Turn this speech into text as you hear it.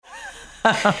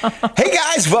Hey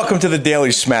guys, welcome to the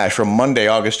Daily Smash from Monday,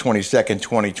 August 22nd,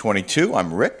 2022.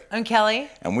 I'm Rick. I'm Kelly.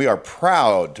 And we are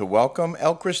proud to welcome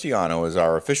El Cristiano as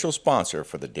our official sponsor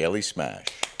for the Daily Smash.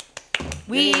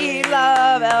 We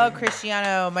love El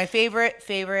Cristiano. My favorite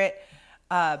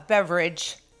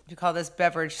beverage. We call this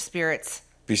beverage spirits.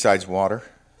 Besides water?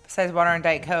 Besides water and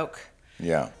Diet Coke.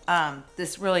 Yeah.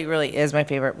 This really, really is my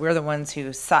favorite. We're the ones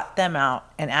who sought them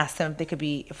out and asked them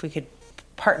if we could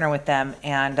partner with them.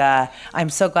 And I'm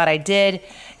so glad I did.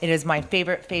 It is my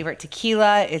favorite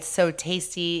tequila. It's so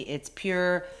tasty. It's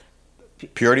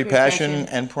Purity, passion,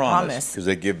 and promise. Because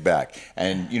they give back.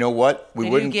 And you know what? We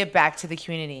wouldn't give back to the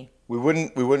community. We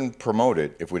wouldn't promote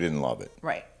it if we didn't love it.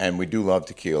 Right. And we do love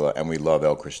tequila, and we love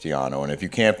El Cristiano. And if you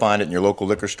can't find it in your local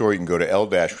liquor store, you can go to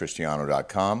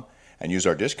el-cristiano.com and use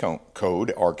our discount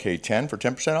code RK10 for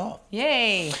 10% off.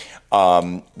 Yay.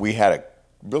 We had a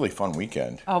really fun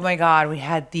weekend. Oh my God, we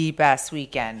had the best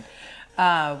weekend.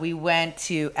 We went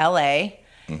to LA,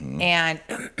 and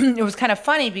it was kind of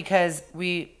funny because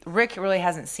Rick really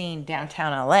hasn't seen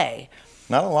downtown LA.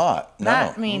 Not a lot.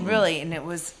 No. Really, and it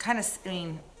was kind of,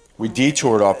 we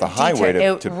detoured off the highway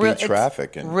to beat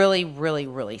traffic. And really, really,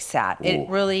 really sad. Ooh. It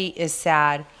really is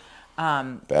sad.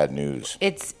 Bad news.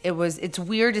 It's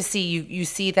weird to see you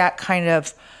see that kind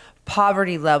of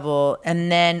poverty level,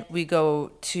 and then we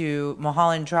go to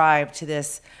Mulholland Drive to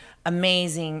this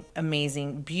amazing,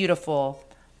 beautiful.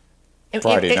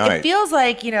 Friday night. It feels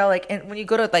like when you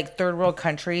go to like third world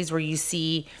countries where you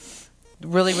see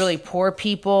really, really poor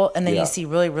people, and then you see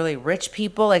really, really rich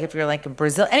people. Like if you're like in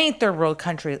Brazil, any third world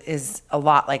country is a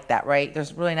lot like that, right?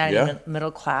 There's really not even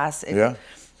middle class. It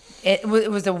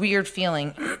was a weird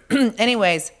feeling.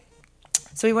 Anyways,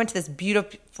 so we went to this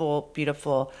beautiful,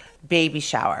 beautiful baby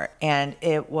shower, and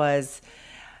it was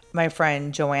my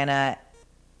friend Joanna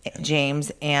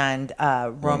James and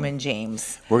Roman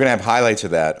James. We're going to have highlights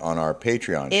of that on our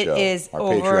Patreon show. It is our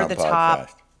over Patreon the podcast.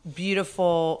 top.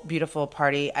 Beautiful, beautiful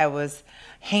party. I was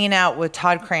hanging out with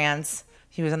Todd Krantz.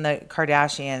 He was on the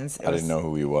Kardashians. I didn't know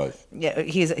who he was. Yeah,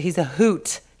 he's a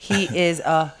hoot. He is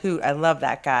a hoot. I love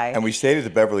that guy. And we stayed at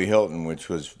the Beverly Hilton,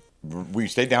 we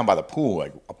stayed down by the pool,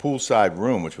 like a poolside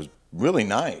room, which was really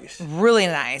nice. Really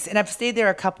nice. And I've stayed there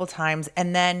a couple times.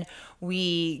 And then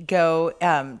we go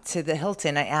to the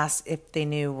Hilton. I asked if they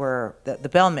knew the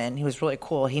bellman. He was really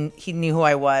cool. He knew who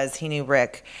I was. He knew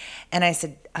Rick. And I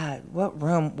said, what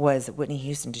room was Whitney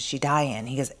Houston? Did she die in?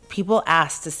 He goes, people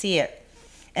asked to see it.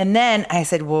 And then I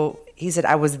said, he said,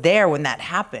 I was there when that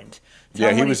happened.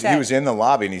 Yeah, he was in the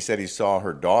lobby, and he said he saw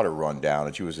her daughter run down,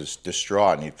 and she was just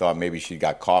distraught, and he thought maybe she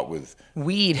got caught with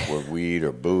weed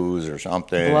or booze or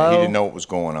something. He didn't know what was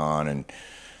going on. And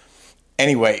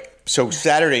anyway, so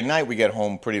Saturday night we get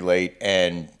home pretty late,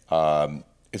 and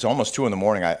it's almost 2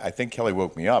 a.m. I think Kelly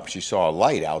woke me up. She saw a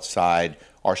light outside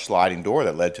our sliding door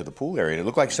that led to the pool area. And it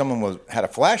looked like someone had a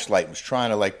flashlight and was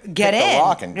trying to get pick in. The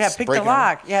lock and pick the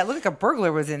lock. Yeah, it looked like a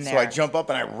burglar was in there. So I jump up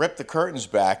and I rip the curtains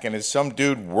back, and it's some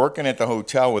dude working at the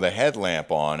hotel with a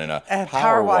headlamp on and a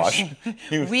power wash.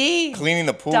 He was cleaning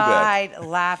the pool died deck.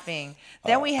 Laughing.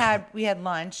 Then we had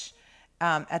lunch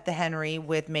at the Henry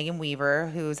with Megan Weaver,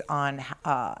 who's on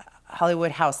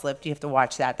Hollywood House Lift. You have to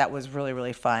watch that. That was really,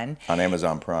 really fun. On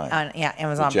Amazon Prime.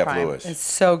 Amazon with Jeff Prime. Lewis. It's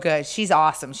so good. She's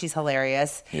awesome. She's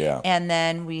hilarious. Yeah. And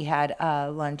then we had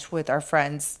lunch with our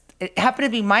friends. It happened to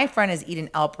be my friend is Eden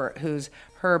Alpert, who's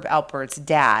Herb Alpert's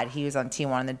dad. He was on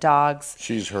T1 and the Dogs.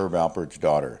 She's Herb Alpert's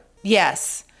daughter.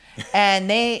 Yes. And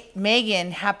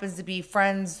Megan happens to be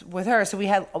friends with her. So we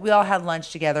all had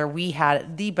lunch together. We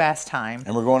had the best time.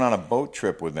 And we're going on a boat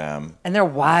trip with them. And they're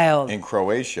wild. In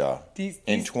Croatia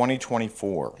in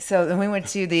 2024. So then we went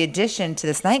to the Addition to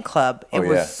this nightclub. It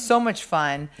was so much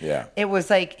fun. Yeah. It was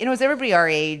like, it was everybody our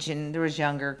age, and there was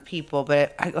younger people.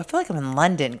 But I feel like I'm in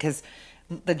London because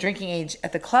the drinking age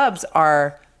at the clubs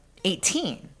are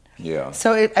 18. Yeah.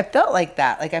 So I felt like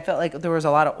that. Like I felt like there was a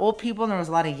lot of old people and there was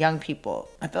a lot of young people.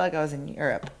 I felt like I was in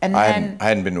Europe. And then I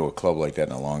hadn't been to a club like that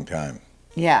in a long time.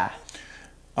 Yeah.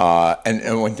 And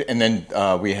then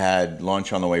we had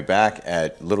lunch on the way back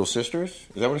at Little Sisters.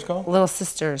 Is that what it's called? Little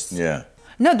Sisters. Yeah.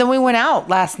 No, then we went out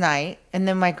last night, and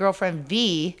then my girlfriend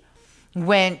V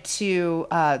went to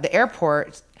the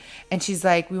airport, and she's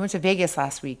like, we went to Vegas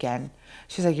last weekend.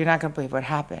 She's like, you're not gonna believe what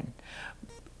happened.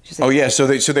 Like, oh yeah, so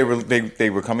they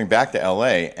were coming back to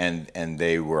L.A. and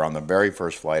they were on the very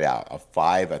first flight out,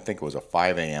 I think it was a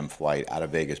 5 a.m. flight out of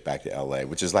Vegas back to L.A.,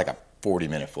 which is like a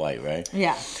 40-minute flight, right?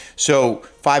 Yeah. So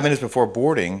 5 minutes before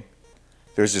boarding,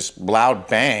 there's this loud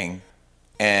bang,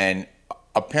 and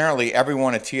apparently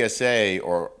everyone at TSA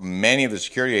or many of the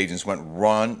security agents went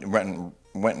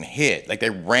went and hid. Like they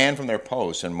ran from their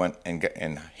posts and went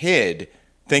and hid,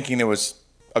 thinking there was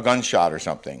a gunshot or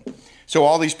something. So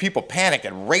all these people panicked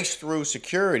and raced through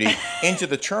security into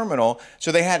the terminal.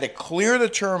 So they had to clear the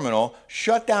terminal,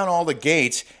 shut down all the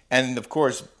gates, and of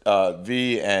course,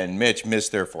 V and Mitch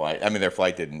missed their flight. I mean, their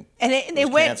flight didn't. And they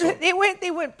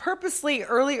went purposely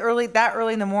early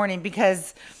in the morning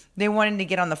because they wanted to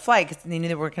get on the flight because they knew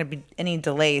there weren't going to be any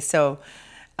delays. So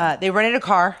they rented a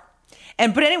car.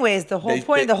 But anyways, the whole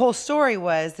point of the whole story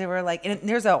was they were like, and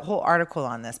there's a whole article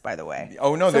on this, by the way.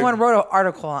 Oh, no. Someone wrote an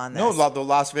article on this. No, the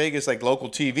Las Vegas, local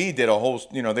TV did a whole,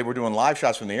 they were doing live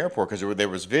shots from the airport because there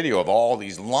was video of all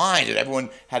these lines and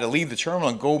everyone had to leave the terminal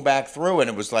and go back through. And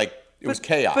it was like, it was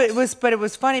chaos. But it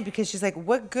was funny because she's like,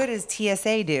 what good does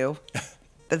TSA do?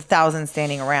 The 1,000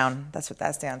 standing around. That's what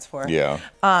that stands for. Yeah.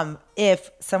 If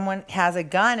someone has a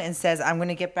gun and says, I'm going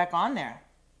to get back on there,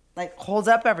 holds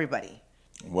up everybody.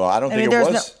 Well, I don't think it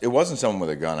was. It wasn't someone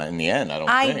with a gun in the end. I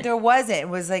don't think there wasn't. It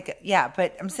was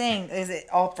but I'm saying, is it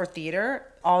all for theater?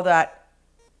 All that.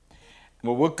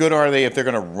 Well, what good are they if they're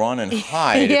going to run and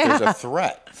hide if there's a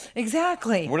threat?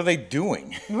 Exactly. What are they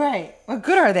doing? Right. What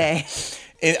good are they?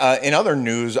 In other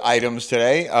news items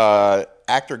today,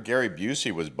 actor Gary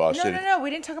Busey was busted. No. We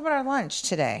didn't talk about our lunch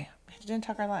today. We didn't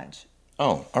talk our lunch.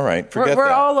 Oh, all right. Forget we're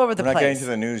that. all over the place. We're not getting to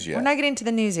the news yet. We're not getting to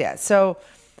the news yet. So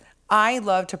I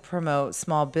love to promote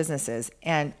small businesses.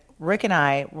 And Rick and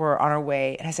I were on our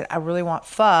way. And I said, I really want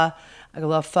pho. I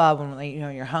love pho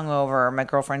when you're hungover. My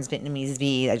girlfriend's Vietnamese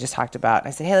V I just talked about. And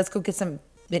I said, hey, let's go get some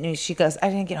Vietnamese. She goes, I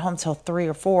didn't get home till 3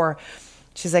 or 4.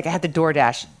 She's like, I had the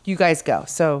DoorDash. You guys go.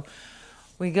 So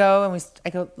we go and I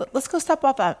go, let's go stop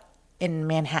off out in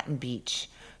Manhattan Beach.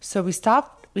 So we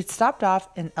stopped off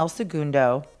in El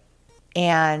Segundo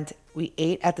and we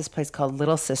ate at this place called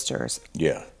Little Sisters.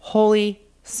 Yeah. Holy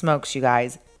smokes, you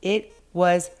guys. It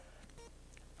was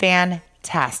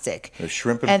fantastic. The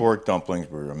shrimp and pork dumplings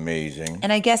were amazing.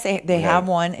 And I guess they have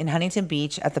one in Huntington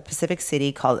Beach at the Pacific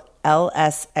City called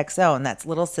LSXO, and that's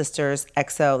Little Sisters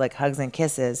XO, like hugs and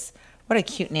kisses. What a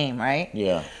cute name, right?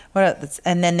 Yeah.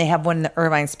 And then they have one in the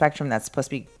Irvine Spectrum that's supposed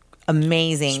to be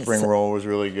amazing. Spring roll was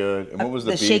really good. And what was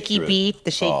the beef? Shaky beef.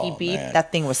 The shaky beef. Man.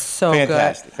 That thing was so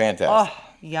fantastic. good. Fantastic.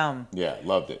 Oh, yum. Yeah,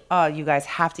 loved it. Oh, you guys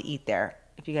have to eat there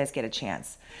if you guys get a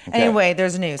chance. Okay. Anyway,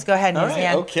 there's news. Go ahead,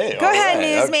 newsman. Okay. Go ahead,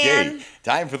 newsman. Okay.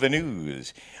 Time for the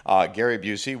news. Gary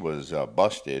Busey was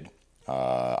busted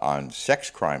on sex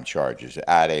crime charges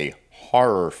at a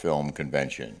horror film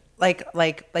convention.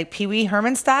 Like Pee Wee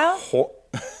Herman style?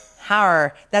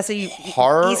 Horror. That's what you.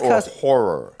 Horror East Coast, or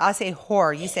horror? I'll say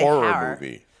horror. You say horror horror.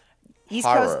 Movie.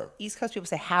 East Coast people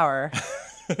say horror,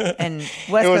 and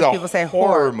West Coast people say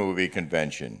horror movie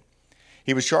convention.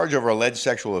 He was charged over alleged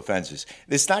sexual offenses.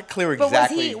 It's not clear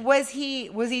exactly. But was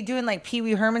he doing like Pee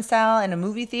Wee Herman style in a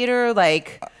movie theater?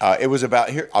 Like it was about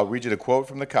here. I'll read you the quote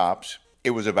from the cops.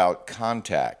 It was about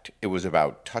contact. It was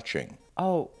about touching.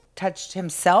 Oh, touched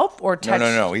himself or touched?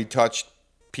 No. He touched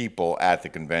people at the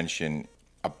convention,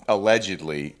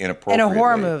 allegedly inappropriately. In a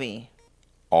horror movie.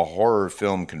 A horror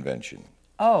film convention.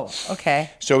 Oh, okay.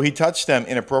 So he touched them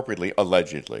inappropriately,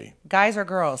 allegedly. Guys or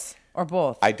girls? Or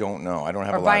both? I don't know. I don't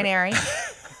have a lot. Or binary?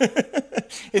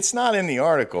 It's not in the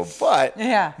article, but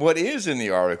yeah. What is in the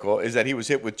article is that he was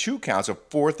hit with 2 counts of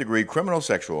 4th-degree criminal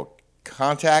sexual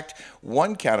contact,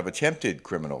 1 count of attempted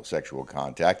criminal sexual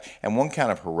contact, and 1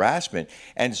 count of harassment.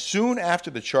 And soon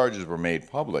after the charges were made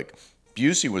public,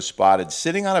 Busey was spotted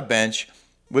sitting on a bench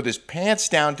with his pants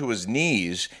down to his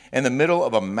knees in the middle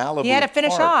of a Malibu He had to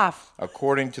finish park, off.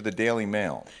 according to the Daily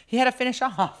Mail. He had to finish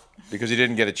off. Because he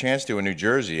didn't get a chance to in New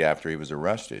Jersey after he was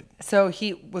arrested. So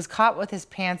he was caught with his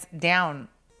pants down.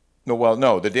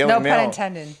 No, the Daily Mail. No pun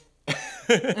intended.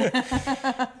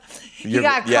 He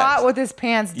got caught with his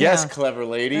pants down. Yes, clever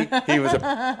lady. He was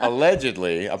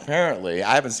apparently,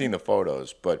 I haven't seen the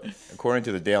photos, but according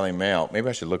to the Daily Mail, maybe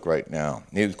I should look right now.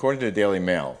 According to the Daily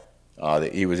Mail,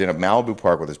 he was in a Malibu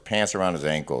park with his pants around his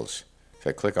ankles. Should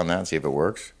I click on that and see if it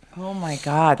works? Oh my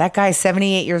God, that guy's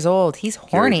 78 years old. He's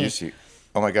horny.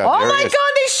 Oh my God! Oh my God!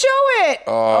 They show it.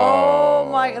 Oh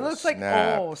my! It looks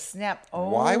snap. like snap. Oh,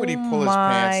 why would he pull his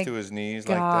pants to his knees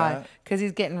like that? Because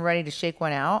he's getting ready to shake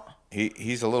one out.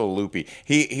 He's a little loopy.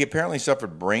 He apparently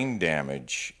suffered brain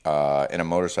damage in a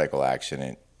motorcycle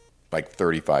accident like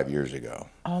 35 years ago.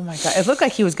 Oh my God. It looked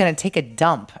like he was going to take a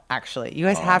dump, actually. You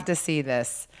guys have to see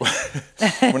this.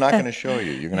 We're not going to show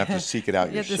you. You're going to have to seek it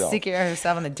out yourself. You have to seek it out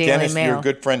yourself in the Daily Mail. Your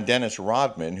good friend Dennis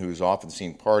Rodman, who's often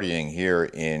seen partying here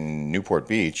in Newport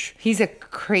Beach. He's a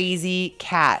crazy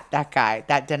cat, that guy,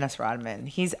 that Dennis Rodman.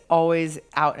 He's always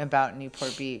out and about in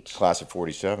Newport Beach. Class of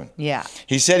 47. Yeah.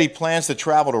 He said he plans to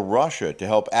travel to Russia to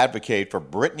help advocate for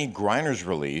Brittany Griner's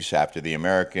release after the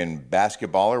American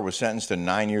basketballer was sentenced to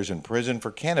 9 years in prison for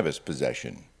cannabis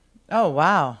possession. Oh,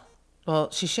 wow.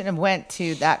 Well, she shouldn't have went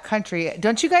to that country.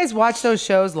 Don't you guys watch those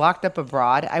shows, Locked Up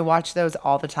Abroad? I watched those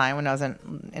all the time when I was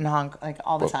in Hong Kong, like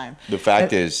all the time. The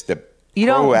fact is that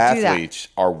pro athletes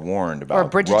are warned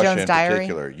about Russia in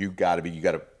particular. You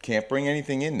can't bring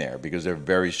anything in there because they're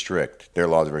very strict. Their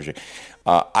laws are very strict.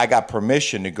 I got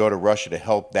permission to go to Russia to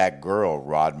help that girl,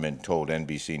 Rodman told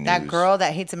NBC News. That girl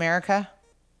that hates America?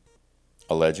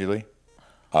 Allegedly.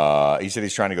 He said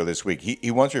he's trying to go this week. He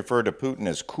once referred to Putin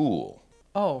as cool.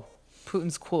 Oh,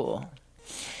 Putin's cool.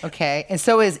 Okay. And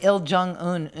so is Il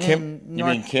Jong-un. You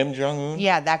mean Kim Jong-un?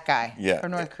 Yeah, that guy. Yeah.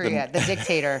 From North Korea. The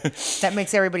dictator that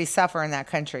makes everybody suffer in that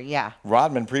country. Yeah.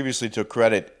 Rodman previously took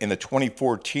credit in the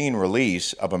 2014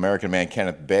 release of American man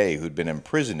Kenneth Bay, who'd been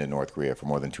imprisoned in North Korea for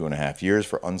more than 2.5 years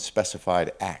for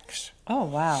unspecified acts. Oh,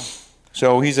 wow.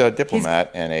 So he's a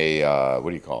diplomat and a,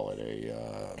 what do you call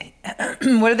it?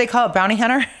 What do they call it? Bounty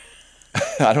hunter?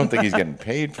 I don't think he's getting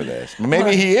paid for this.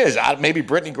 Maybe he is. Maybe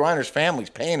Brittany Griner's family's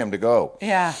paying him to go.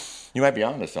 Yeah. You might be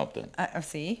onto something.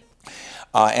 See?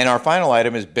 And our final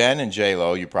item is Ben and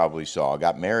J-Lo, you probably saw,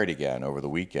 got married again over the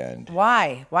weekend.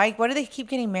 Why? Why do they keep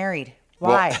getting married?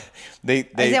 Why? Well,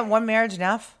 Isn't one marriage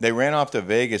enough? They ran off to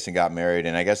Vegas and got married,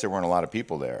 and I guess there weren't a lot of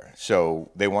people there. So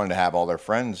they wanted to have all their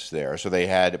friends there. So they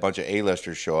had a bunch of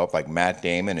A-listers show up, like Matt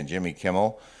Damon and Jimmy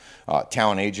Kimmel,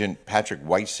 talent agent Patrick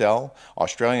Whitesell,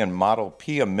 Australian model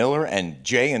Pia Miller, and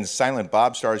Jay and Silent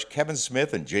Bob stars Kevin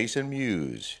Smith and Jason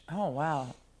Mewes. Oh,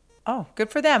 wow. Oh,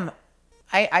 good for them.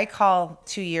 I call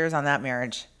 2 years on that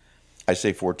marriage. I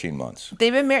say 14 months.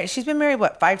 They've been married. She's been married,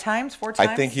 what, 5 times, 4 times?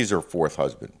 I think he's her 4th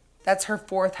husband. That's her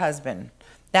 4th husband.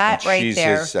 That and right she's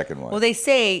there. She's his second wife. Well, they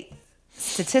say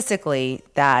statistically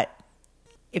that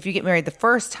if you get married the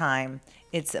first time,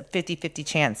 it's a 50-50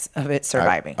 chance of it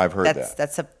surviving. I've heard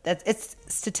that. It's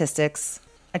statistics.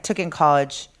 I took it in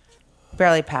college,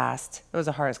 barely passed. It was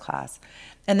the hardest class.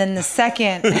 And then the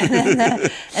second, and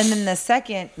then the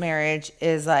second marriage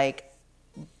is like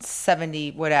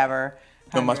 70 whatever.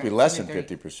 It must be less than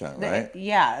 50%, right?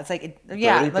 Yeah, it's like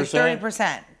 30%? Like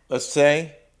 30%. Let's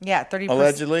say. Yeah, 30%.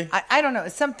 Allegedly? I don't know.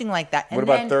 It's something like that. What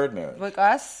about third marriage? Like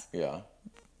us? Yeah.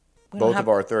 Both of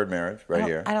our third marriage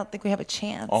here. I don't think we have a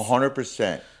chance.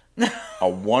 100%. A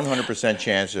 100%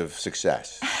 chance of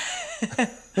success.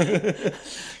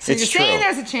 So you're saying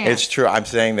there's a chance? It's true. I'm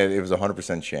saying that it was a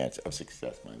 100% chance of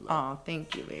success, my love. Oh,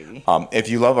 thank you, baby. If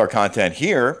you love our content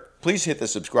here, please hit the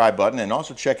subscribe button and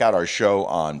also check out our show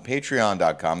on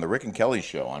patreon.com, The Rick and Kelly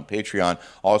Show on Patreon,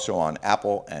 also on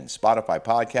Apple and Spotify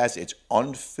podcasts. It's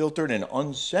unfiltered and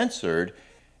uncensored,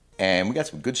 and we got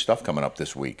some good stuff coming up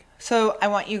this week. So I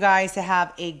want you guys to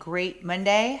have a great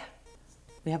Monday.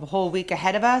 We have a whole week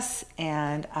ahead of us,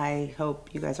 and I hope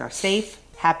you guys are safe,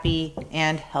 happy,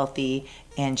 and healthy,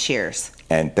 and cheers.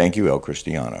 And thank you, El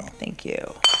Cristiano. Thank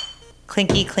you.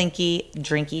 Clinky, clinky,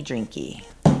 drinky, drinky.